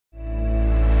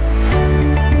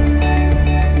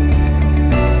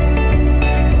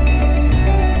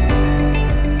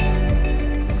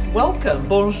welcome.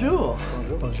 Bonjour.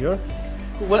 Bonjour. Bonjour.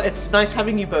 Well, it's nice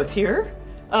having you both here.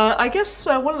 I guess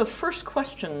one of the first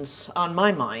questions on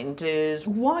my mind is,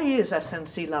 why is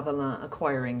SNC-Lavalin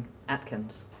acquiring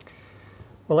Atkins?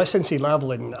 Well,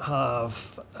 SNC-Lavalin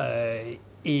have a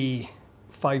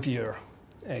 5-year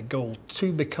goal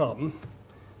to become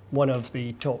one of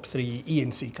the top 3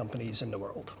 E&C companies in the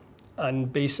world.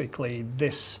 And basically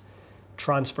this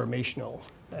transformational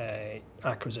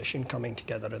acquisition coming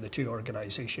together of the two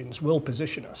organisations will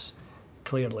position us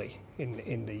clearly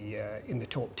in the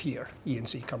top tier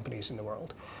E&C companies in the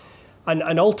world.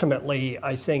 And ultimately,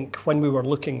 I think when we were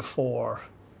looking for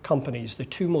companies, the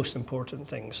two most important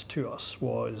things to us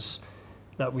was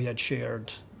that we had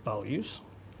shared values.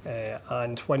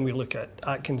 And when we look at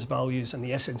Atkins values and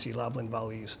the SNC-Lavalin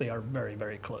values, they are very,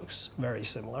 very close, very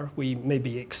similar. We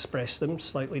maybe express them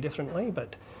slightly differently,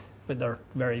 but they're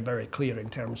very, very clear in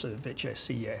terms of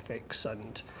HSC ethics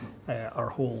and our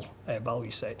whole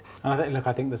value set. And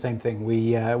I think the same thing.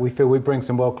 We feel we bring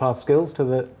some world-class skills to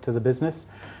the business.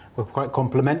 We're quite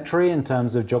complementary in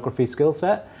terms of geography skill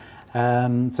set.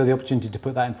 So the opportunity to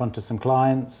put that in front of some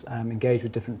clients, engage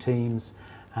with different teams,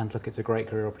 and look, it's a great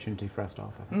career opportunity for our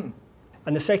staff, I think.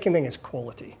 And the second thing is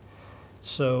quality.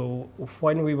 So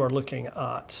when we were looking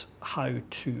at how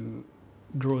to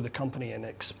grow the company and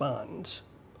expand,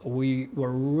 we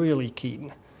were really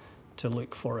keen to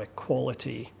look for a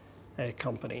quality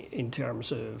company in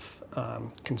terms of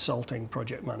consulting,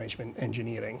 project management,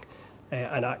 engineering,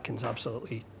 and Atkins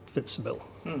absolutely fits the bill.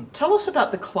 Tell us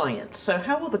about the clients. So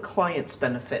how will the clients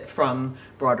benefit from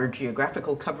broader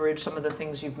geographical coverage, some of the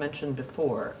things you've mentioned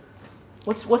before?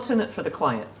 What's in it for the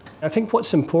client? I think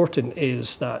what's important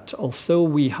is that although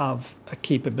we have a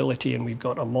capability and we've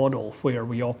got a model where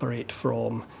we operate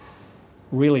from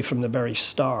really from the very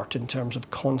start in terms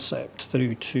of concept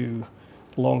through to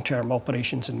long-term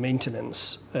operations and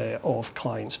maintenance of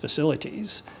clients'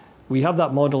 facilities, we have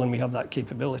that model and we have that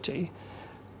capability.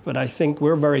 But I think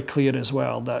we're very clear as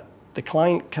well that the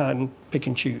client can pick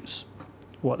and choose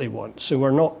what they want. So we're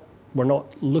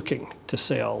not looking to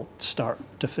sell start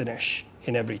to finish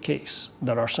in every case.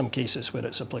 There are some cases where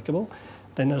it's applicable.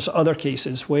 Then there's other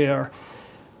cases where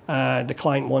the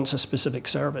client wants a specific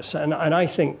service. And I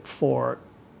think for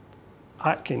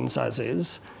Atkins as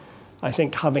is, I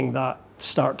think having that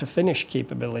start to finish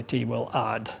capability will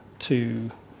add to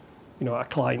a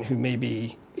client who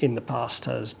maybe in the past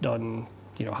has done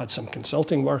had some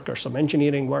consulting work or some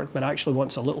engineering work, but actually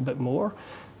wants a little bit more,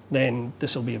 then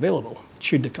this will be available,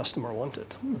 should the customer want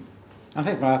it. I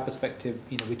think from our perspective,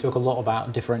 we talk a lot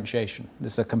about differentiation.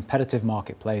 This is a competitive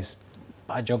marketplace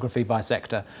by geography, by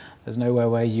sector. There's nowhere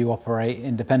where you operate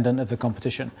independent of the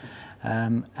competition.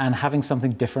 And having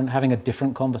something different, having a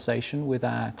different conversation with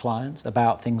our clients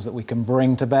about things that we can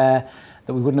bring to bear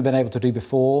that we wouldn't have been able to do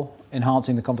before,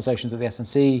 enhancing the conversations that the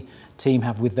S&C team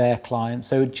have with their clients.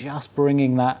 So just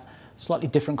bringing that slightly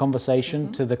different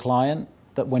conversation to the client,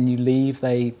 that when you leave,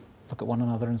 they look at one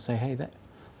another and say, hey,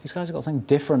 these guys have got something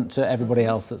different to everybody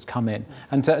else that's come in.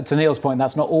 And to Neil's point,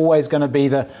 that's not always going to be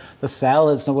the sell.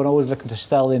 It's not, we're always looking to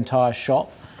sell the entire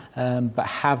shop. But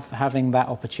having that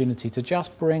opportunity to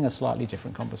just bring a slightly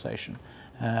different conversation.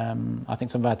 I think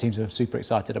some of our teams are super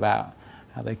excited about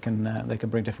how they can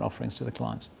bring different offerings to the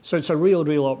clients. So it's a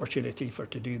real opportunity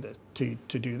to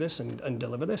do this and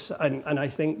deliver this, and I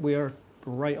think we're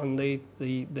right on the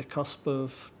cusp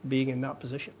of being in that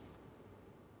position.